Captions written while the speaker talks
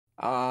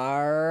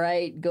All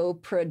right, go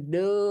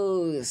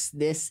produce.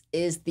 This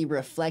is the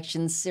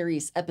Reflection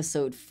Series,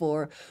 episode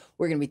 4.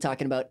 We're going to be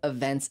talking about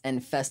events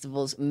and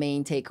festivals,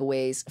 main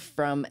takeaways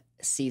from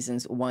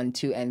seasons 1,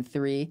 2, and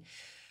 3.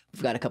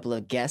 We've got a couple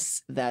of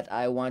guests that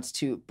I want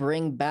to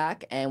bring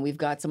back, and we've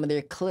got some of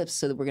their clips,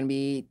 so that we're going to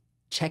be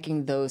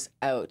checking those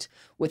out.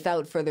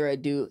 Without further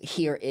ado,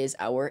 here is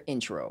our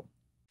intro.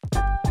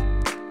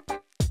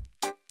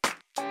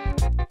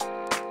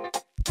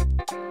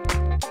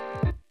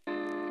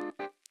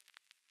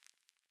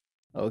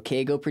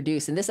 Okay, go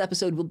produce. In this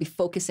episode, we'll be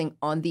focusing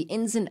on the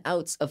ins and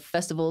outs of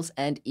festivals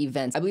and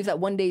events. I believe that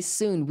one day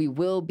soon, we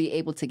will be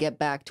able to get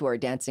back to our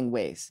dancing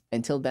ways.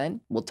 Until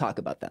then, we'll talk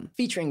about them.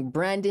 Featuring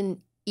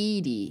Brandon,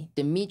 Eedy,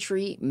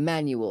 Demetri,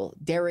 Manuel,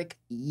 Derek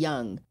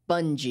Hsiung,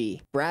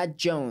 Bungie, Brad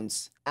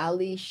Jones,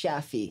 Ali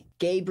Shafaee,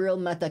 Gabriel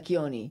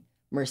Mattacchione,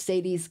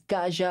 Mercedes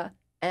Caxaj,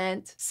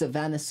 and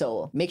Savannah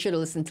Soul. Make sure to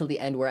listen till the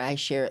end where I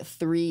share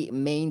 3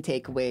 main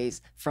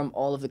takeaways from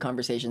all of the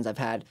conversations I've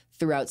had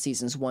throughout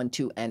seasons 1,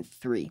 2, and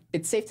 3.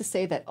 It's safe to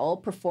say that all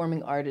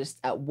performing artists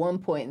at one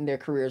point in their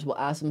careers will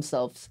ask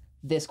themselves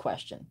this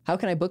question: how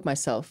can I book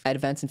myself at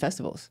events and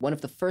festivals? One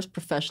of the first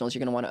professionals you're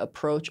going to want to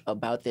approach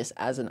about this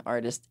as an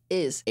artist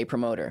is a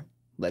promoter.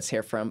 Let's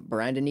hear from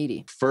Brandon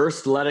Eedy.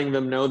 First, letting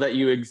them know that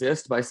you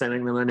exist by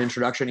sending them an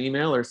introduction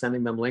email or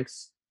sending them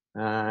links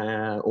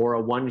or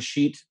a one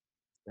sheet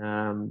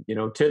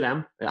to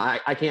them.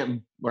 I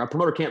can't, or a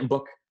promoter can't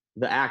book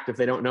the act if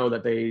they don't know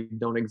that they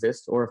don't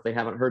exist or if they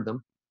haven't heard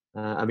them.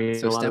 So a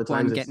lot of the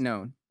times, get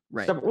known,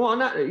 right?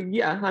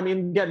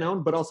 Get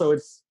known, but also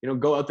it's,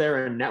 go out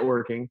there and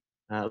networking.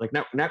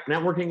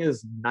 Networking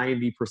is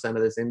 90%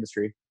 of this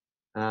industry.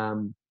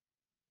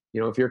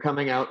 If you're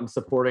coming out and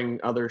supporting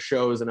other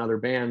shows and other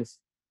bands,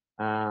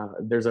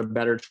 there's a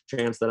better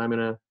chance that I'm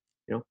gonna,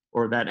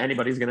 or that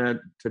anybody's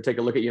gonna to take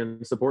a look at you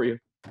and support you.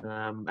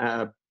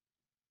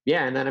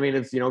 And then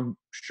it's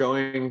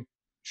showing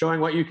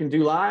what you can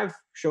do live,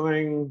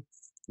 showing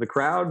the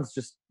crowds,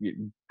 just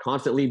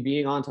constantly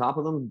being on top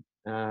of them,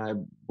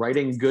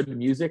 writing good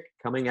music,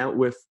 coming out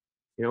with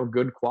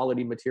good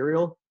quality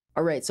material.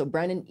 All right, so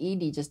Brandon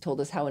Eedy just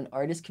told us how an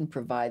artist can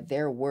provide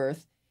their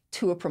worth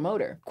to a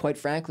promoter. Quite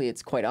frankly,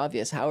 it's quite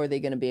obvious. How are they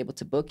going to be able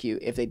to book you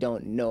if they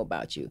don't know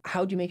about you?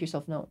 How do you make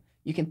yourself known?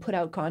 You can put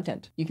out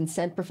content. You can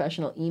send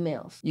professional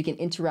emails. You can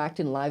interact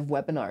in live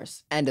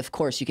webinars. And of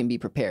course, you can be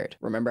prepared.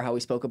 Remember how we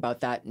spoke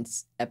about that in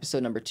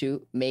episode number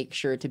 2? Make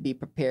sure to be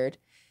prepared.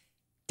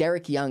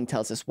 Derek Hsiung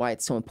tells us why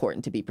it's so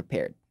important to be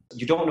prepared.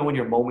 You don't know when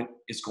your moment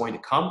is going to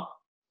come.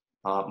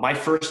 My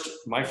first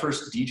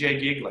DJ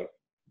gig, like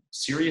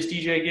serious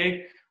DJ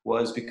gig,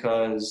 was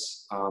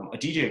because a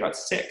DJ got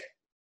sick.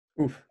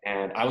 Oof.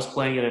 And I was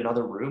playing in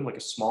another room, like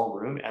a small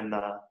room, and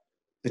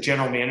the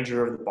general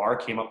manager of the bar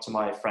came up to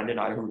my friend and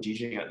I who were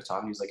DJing at the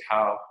time. He was like,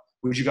 how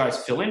would you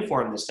guys fill in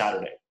for him this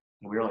Saturday?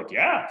 And we were like,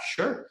 yeah,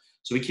 sure.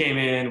 So we came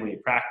in, we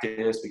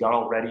practiced, we got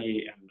all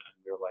ready, and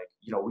we were like,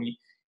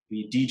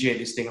 we DJ'd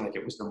this thing like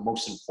it was the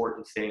most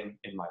important thing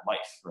in my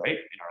life, right? In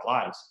our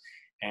lives.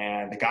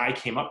 And the guy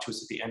came up to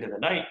us at the end of the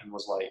night and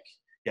was like,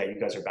 yeah, you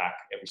guys are back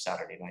every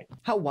Saturday night.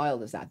 How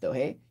wild is that though,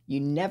 hey? You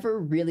never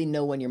really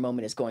know when your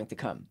moment is going to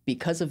come.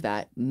 Because of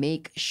that,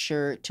 make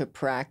sure to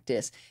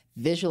practice.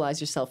 Visualize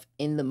yourself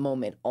in the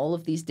moment. All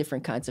of these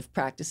different kinds of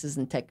practices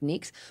and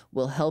techniques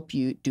will help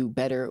you do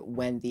better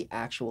when the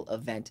actual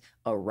event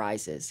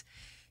arises.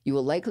 You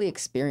will likely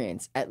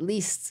experience at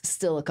least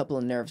still a couple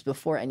of nerves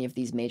before any of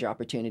these major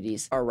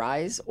opportunities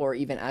arise, or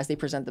even as they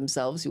present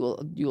themselves, you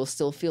will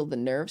still feel the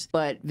nerves,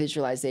 but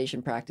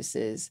visualization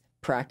practices,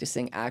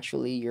 practicing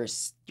actually your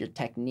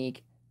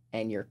technique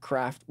and your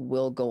craft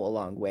will go a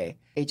long way.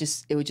 It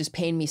would just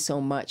pain me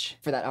so much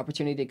for that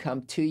opportunity to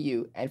come to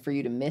you and for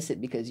you to miss it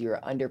because you're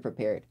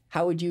underprepared.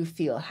 How would you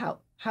feel?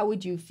 How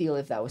would you feel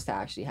if that was to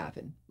actually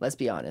happen? Let's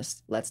be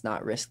honest. Let's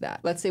not risk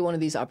that. Let's say one of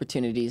these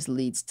opportunities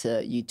leads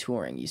to you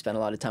touring. You spend a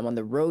lot of time on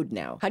the road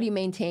now. How do you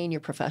maintain your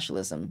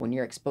professionalism when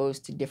you're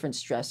exposed to different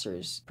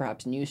stressors,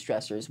 perhaps new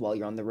stressors while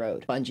you're on the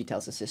road? Bungie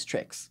tells us his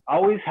tricks.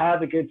 Always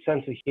have a good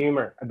sense of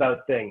humor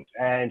about things,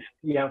 and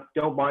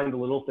don't mind the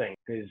little things,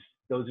 because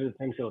those are the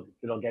things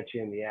that'll get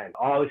you in the end.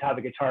 I'll always have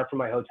a guitar from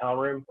my hotel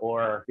room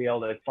or be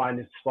able to find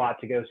a spot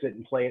to go sit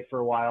and play it for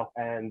a while.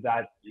 And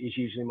that is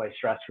usually my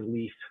stress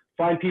relief.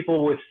 Find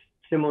people with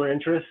similar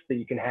interests that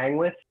you can hang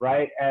with,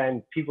 right?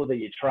 And people that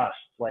you trust,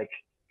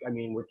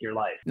 with your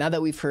life. Now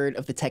that we've heard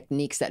of the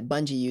techniques that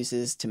Bungie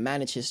uses to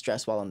manage his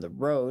stress while on the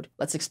road,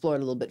 let's explore it a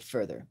little bit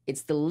further.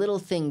 It's the little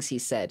things, he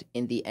said,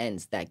 in the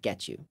ends that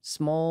get you.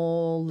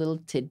 Small little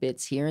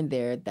tidbits here and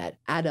there that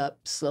add up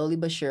slowly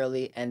but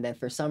surely, and then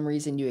for some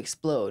reason you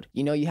explode.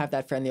 You have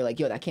that friend, they're like,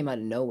 yo, that came out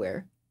of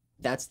nowhere.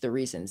 That's the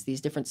reasons.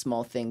 These different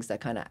small things that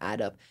kind of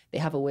add up, they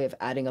have a way of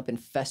adding up and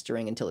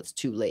festering until it's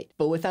too late.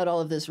 But without all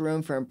of this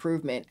room for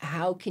improvement,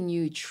 how can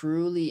you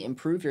truly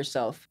improve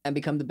yourself and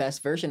become the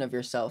best version of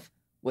yourself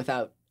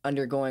without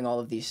undergoing all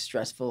of these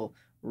stressful,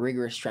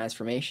 rigorous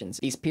transformations?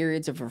 These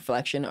periods of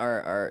reflection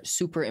are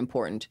super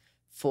important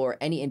for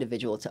any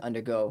individual to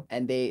undergo,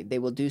 and they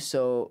will do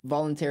so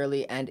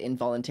voluntarily and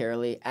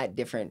involuntarily at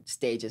different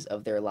stages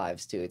of their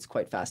lives too. It's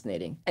quite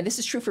fascinating. And this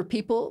is true for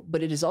people,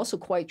 but it is also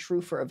quite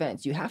true for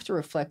events. You have to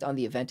reflect on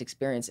the event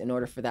experience in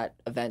order for that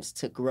event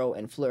to grow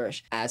and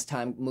flourish as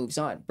time moves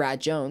on.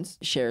 Brad Jones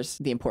shares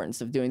the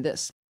importance of doing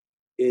this.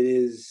 It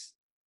is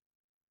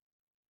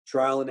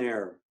trial and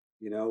error,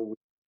 you know.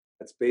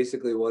 That's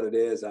basically what it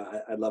is.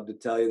 I'd love to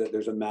tell you that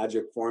there's a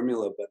magic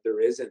formula, but there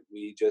isn't.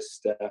 We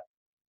just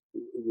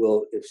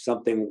will, if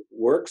something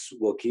works,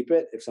 we'll keep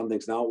it. If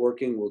something's not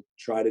working, we'll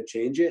try to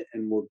change it,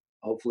 and we'll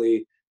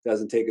hopefully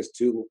doesn't take us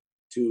too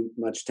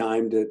much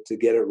time to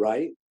get it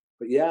right.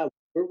 But yeah,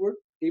 we're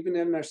even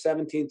in our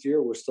 17th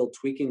year, we're still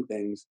tweaking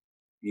things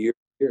year.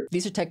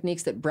 These are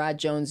techniques that Brad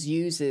Jones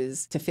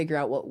uses to figure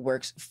out what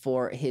works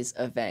for his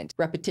event.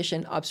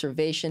 Repetition,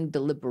 observation,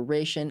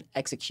 deliberation,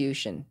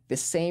 execution. The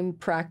same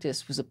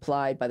practice was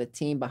applied by the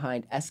team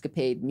behind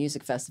Escapade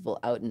Music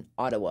Festival out in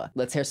Ottawa.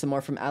 Let's hear some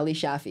more from Ali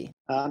Shafaee.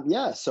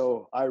 Yeah,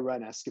 so I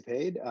run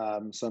Escapade.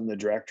 So I'm the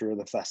director of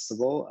the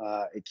festival.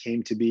 It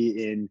came to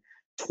be in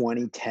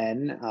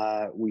 2010.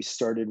 We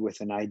started with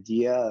an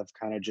idea of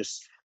kind of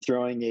just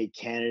throwing a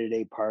Canada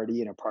Day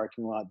party in a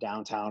parking lot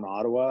downtown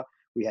Ottawa.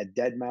 We had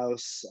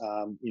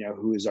deadmau5,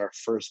 who is our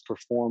first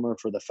performer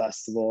for the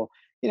festival.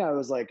 It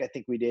was like, I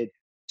think we did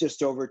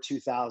just over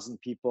 2,000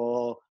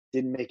 people,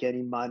 didn't make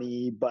any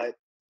money, but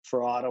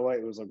for Ottawa,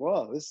 it was like,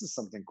 whoa, this is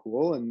something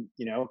cool. And,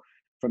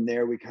 from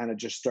there, we kind of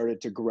just started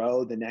to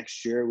grow. The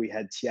next year, we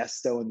had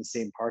Tiesto in the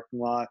same parking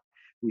lot.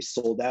 We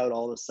sold out.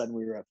 All of a sudden,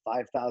 we were at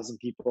 5,000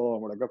 people.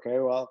 And we're like, okay,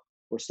 well,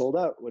 we're sold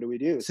out. What do we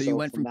do? So you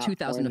went from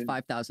 2,000 to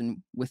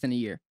 5,000 within a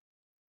year.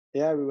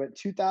 Yeah, we went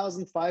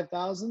 2,000,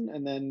 5,000.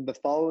 And then the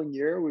following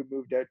year, we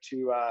moved out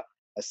to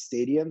a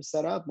stadium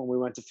setup and we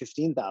went to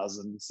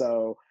 15,000.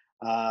 So,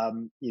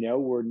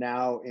 we're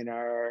now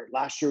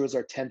last year was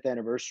our 10th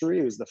anniversary.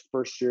 It was the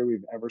first year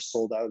we've ever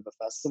sold out of the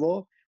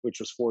festival,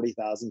 which was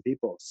 40,000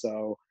 people.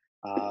 So,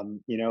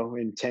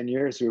 in 10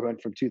 years, we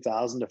went from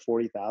 2,000 to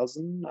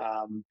 40,000.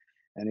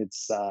 And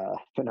it's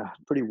been a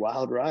pretty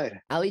wild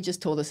ride. Ali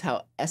just told us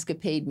how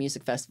Escapade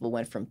Music Festival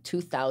went from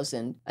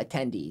 2,000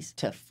 attendees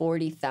to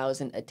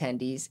 40,000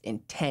 attendees in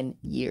 10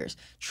 years.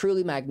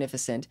 Truly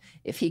magnificent.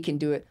 If he can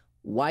do it,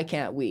 why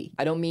can't we?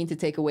 I don't mean to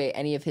take away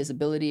any of his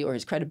ability or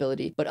his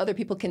credibility, but other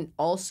people can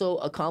also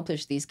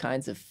accomplish these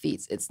kinds of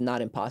feats. It's not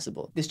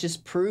impossible. This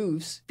just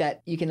proves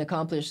that you can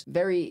accomplish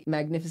very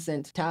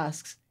magnificent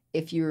tasks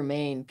if you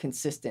remain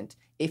consistent,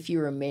 if you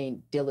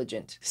remain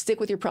diligent. Stick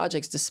with your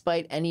projects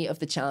despite any of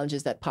the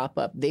challenges that pop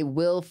up. They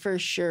will for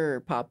sure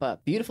pop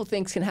up. Beautiful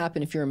things can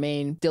happen if you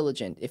remain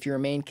diligent, if you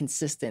remain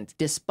consistent,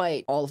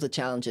 despite all of the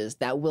challenges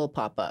that will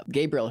pop up.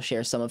 Gabriel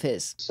shares some of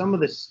his. Some of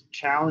the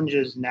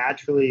challenges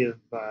naturally of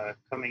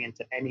coming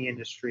into any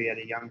industry at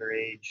a younger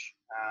age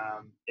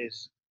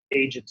is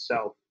age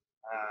itself.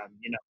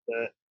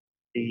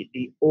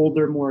 The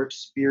older, more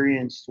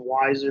experienced,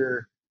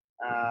 wiser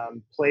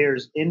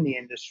players in the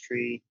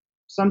industry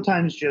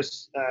sometimes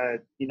just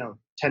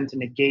tend to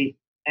negate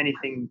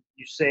anything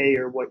you say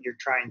or what you're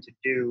trying to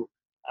do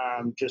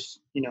on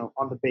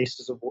the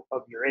basis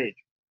of your age.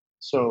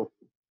 So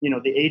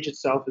the age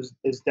itself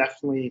is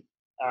definitely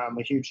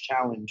a huge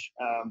challenge.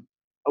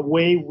 A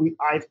way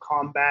I've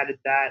combated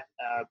that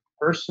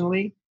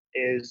personally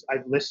is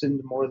I've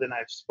listened more than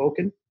I've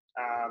spoken,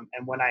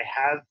 and when I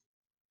have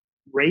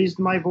raised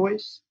my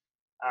voice,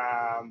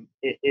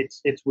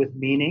 it's with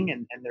meaning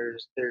and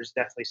there's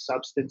definitely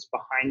substance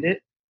behind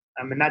it,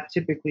 and that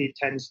typically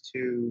tends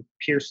to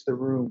pierce the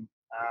room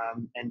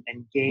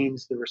and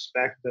gains the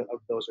respect of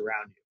those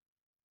around you.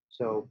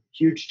 So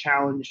huge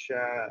challenge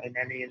in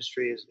any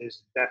industry is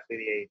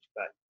definitely the age,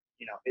 but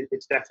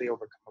it's definitely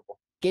overcomable.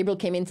 Gabriel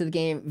came into the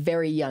game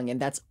very young, and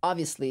that's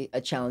obviously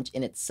a challenge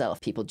in itself.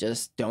 People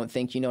just don't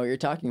think you know what you're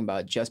talking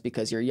about just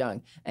because you're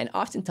young. And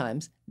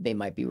oftentimes, they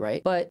might be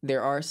right. But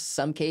there are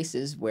some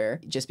cases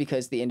where just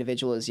because the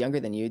individual is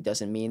younger than you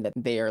doesn't mean that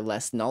they are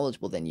less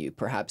knowledgeable than you.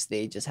 Perhaps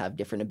they just have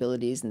different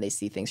abilities and they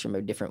see things from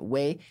a different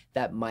way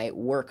that might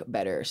work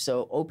better.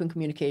 So open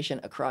communication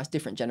across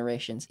different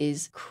generations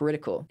is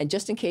critical. And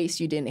just in case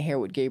you didn't hear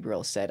what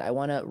Gabriel said, I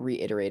want to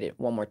reiterate it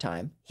one more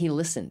time. He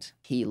listened.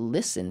 He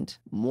listened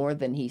more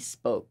than he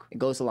spoke. It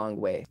goes a long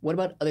way. What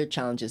about other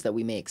challenges that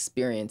we may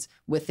experience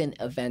within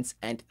events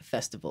and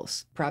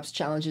festivals? Perhaps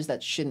challenges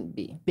that shouldn't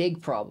be.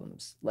 Big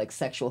problems like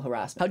sexual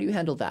harassment. How do you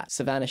handle that?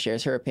 Savannah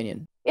shares her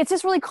opinion. It's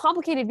just really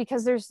complicated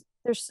because there's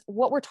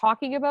what we're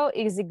talking about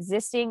is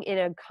existing in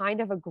a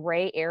kind of a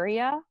gray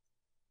area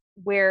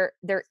where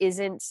there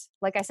isn't,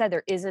 like I said,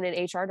 there isn't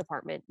an HR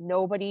department.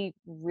 Nobody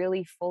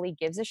really fully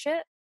gives a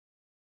shit,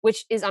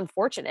 which is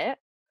unfortunate.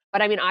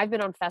 But I mean, I've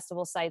been on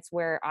festival sites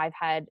where I've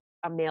had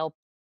a male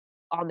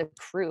on the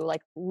crew,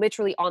 like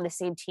literally on the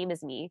same team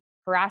as me,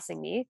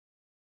 harassing me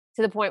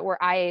to the point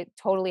where I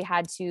totally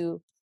had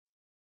to,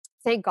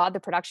 thank God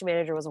the production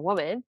manager was a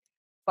woman,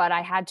 but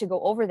I had to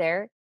go over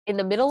there in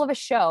the middle of a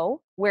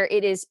show where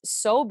it is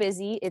so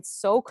busy, it's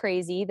so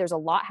crazy, there's a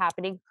lot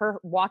happening. Her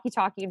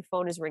walkie-talkie and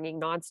phone is ringing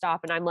nonstop,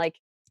 and I'm like,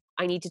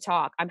 I need to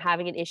talk. I'm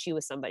having an issue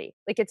with somebody.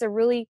 Like, it's a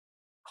really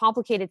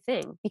complicated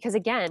thing because,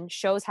 again,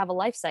 shows have a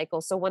life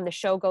cycle. So when the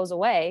show goes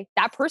away,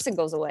 that person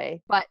goes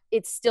away, but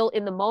it's still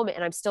in the moment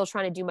and I'm still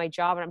trying to do my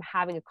job and I'm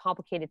having a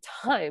complicated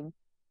time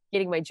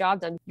getting my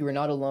job done. You are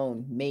not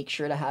alone. Make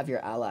sure to have your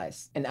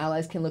allies. And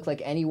allies can look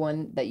like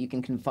anyone that you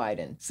can confide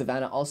in.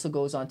 Savannah also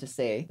goes on to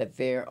say that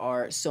there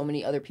are so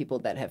many other people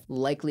that have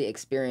likely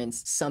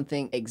experienced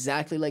something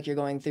exactly like you're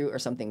going through or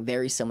something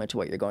very similar to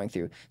what you're going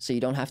through. So you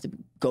don't have to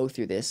go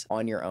through this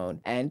on your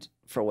own. And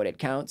for what it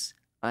counts,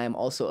 I am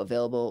also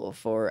available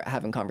for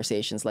having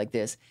conversations like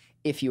this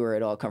if you are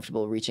at all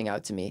comfortable reaching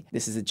out to me.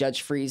 This is a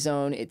judge-free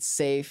zone. It's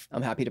safe.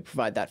 I'm happy to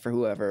provide that for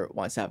whoever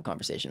wants to have a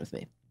conversation with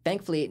me.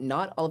 Thankfully,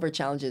 not all of our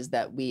challenges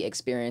that we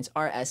experience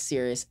are as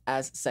serious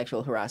as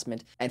sexual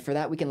harassment, and for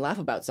that, we can laugh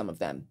about some of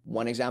them.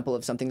 One example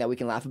of something that we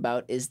can laugh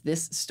about is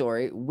this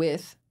story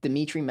with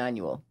Demetri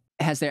Manuel.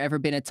 Has there ever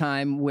been a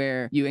time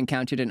where you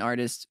encountered an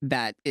artist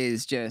that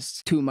is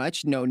just too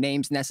much, no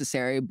names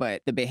necessary,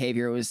 but the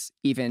behavior was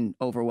even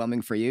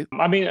overwhelming for you?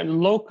 I mean,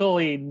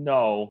 locally,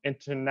 no.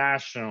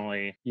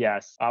 Internationally,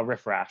 yes.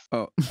 Riff Raff.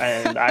 Oh.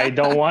 And I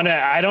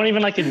don't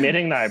even like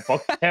admitting that I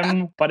booked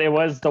him, but it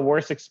was the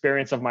worst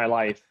experience of my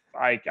life.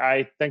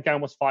 I think I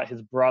almost fought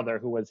his brother,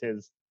 who was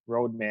his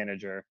road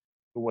manager,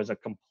 who was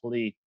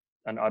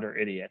an utter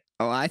idiot.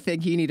 Oh, I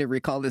think you need to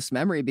recall this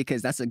memory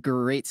because that's a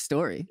great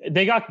story.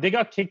 They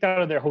got kicked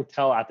out of their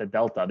hotel at the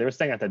Delta. They were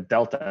staying at the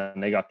Delta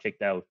and they got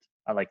kicked out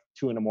at like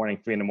 2 in the morning,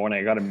 3 in the morning.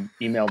 I got an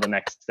email the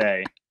next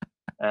day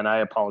and I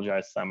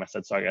apologized to them. I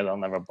said, sorry guys, I'll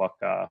never book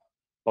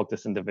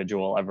this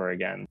individual ever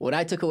again. What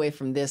I took away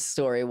from this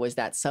story was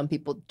that some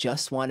people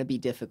just want to be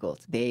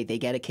difficult. They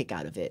get a kick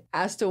out of it.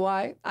 As to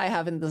why, I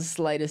haven't the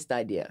slightest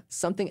idea.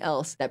 Something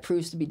else that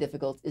proves to be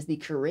difficult is the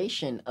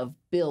curation of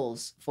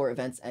bills for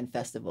events and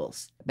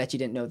festivals. I bet you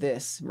didn't know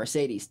this.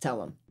 Mercedes, tell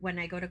them. When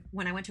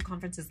I went to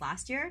conferences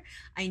last year,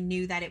 I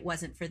knew that it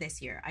wasn't for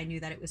this year. I knew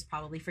that it was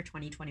probably for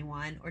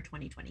 2021 or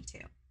 2022.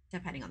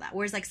 Depending on that.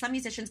 Whereas like some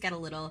musicians get a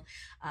little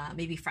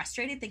maybe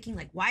frustrated thinking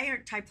like, why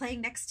aren't I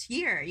playing next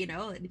year? You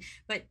know,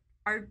 but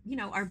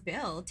our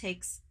bill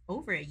takes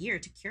over a year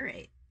to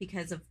curate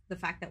because of the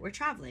fact that we're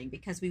traveling,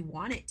 because we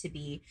want it to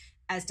be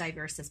as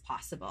diverse as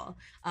possible.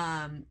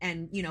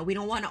 And, you know, we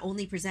don't want to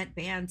only present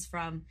bands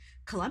from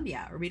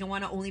Colombia, or we don't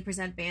want to only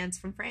present bands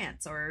from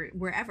France or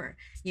wherever,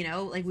 you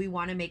know, like we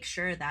want to make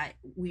sure that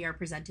we are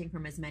presenting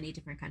from as many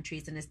different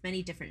countries and as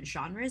many different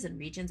genres and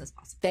regions as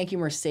possible. Thank you,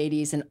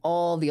 Mercedes, and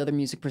all the other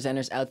music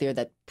presenters out there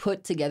that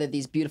put together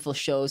these beautiful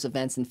shows,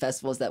 events, and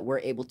festivals that we're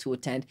able to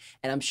attend.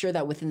 And I'm sure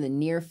that within the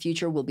near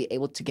future, we'll be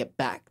able to get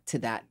back to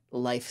that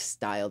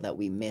lifestyle that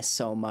we miss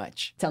so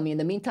much. Tell me, in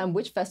the meantime,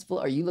 which festival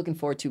are you looking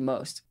forward to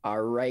most?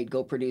 All right,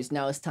 Go Produce.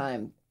 Now it's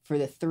time for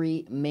the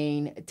 3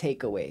 main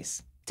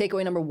takeaways.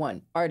 Takeaway number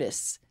 1,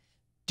 artists.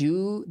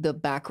 Do the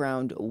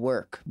background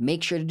work.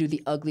 Make sure to do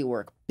the ugly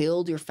work.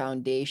 Build your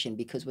foundation,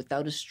 because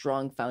without a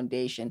strong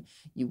foundation,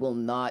 you will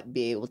not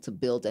be able to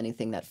build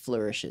anything that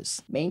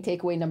flourishes. Main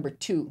takeaway number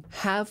 2,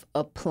 have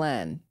a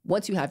plan.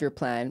 Once you have your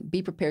plan,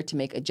 be prepared to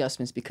make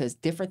adjustments, because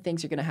different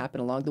things are going to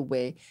happen along the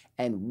way.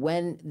 And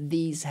when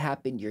these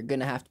happen, you're going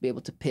to have to be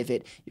able to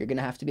pivot. You're going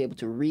to have to be able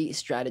to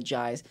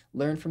re-strategize,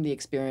 learn from the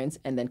experience,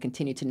 and then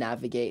continue to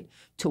navigate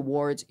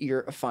towards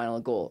your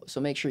final goal. So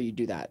make sure you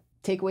do that.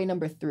 Takeaway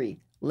number 3,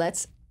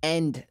 let's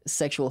end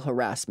sexual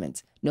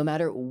harassment. No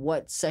matter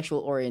what sexual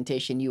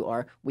orientation you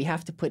are, we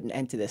have to put an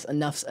end to this.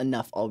 Enough's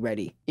enough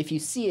already. If you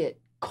see it,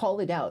 call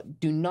it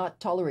out. Do not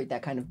tolerate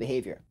that kind of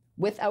behavior.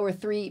 With our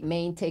 3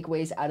 main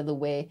takeaways out of the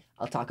way,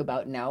 I'll talk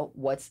about now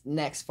what's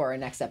next for our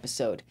next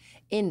episode.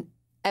 In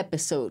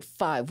episode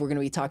 5, we're going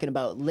to be talking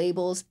about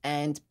labels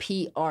and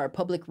PR,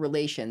 public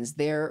relations,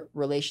 their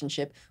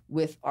relationship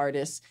with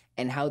artists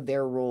and how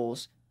their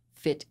roles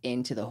fit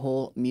into the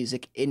whole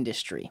music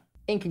industry.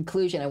 In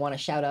conclusion, I want to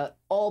shout out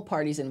all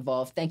parties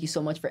involved. Thank you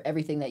so much for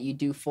everything that you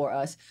do for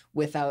us.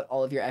 Without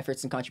all of your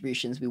efforts and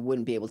contributions, we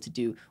wouldn't be able to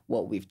do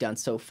what we've done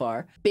so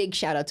far. Big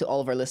shout out to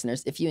all of our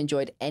listeners. If you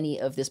enjoyed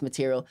any of this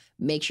material,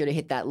 make sure to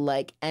hit that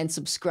like and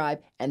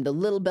subscribe and the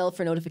little bell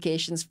for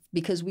notifications,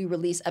 because we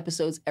release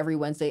episodes every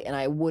Wednesday and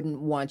I wouldn't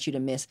want you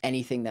to miss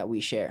anything that we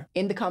share.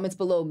 In the comments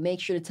below, make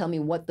sure to tell me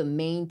what the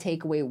main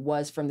takeaway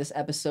was from this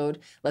episode.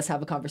 Let's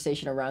have a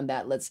conversation around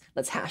that. Let's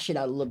hash it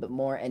out a little bit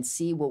more and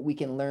see what we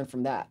can learn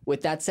from that.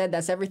 With that said,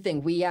 that's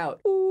everything. We out.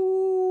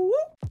 Ooh.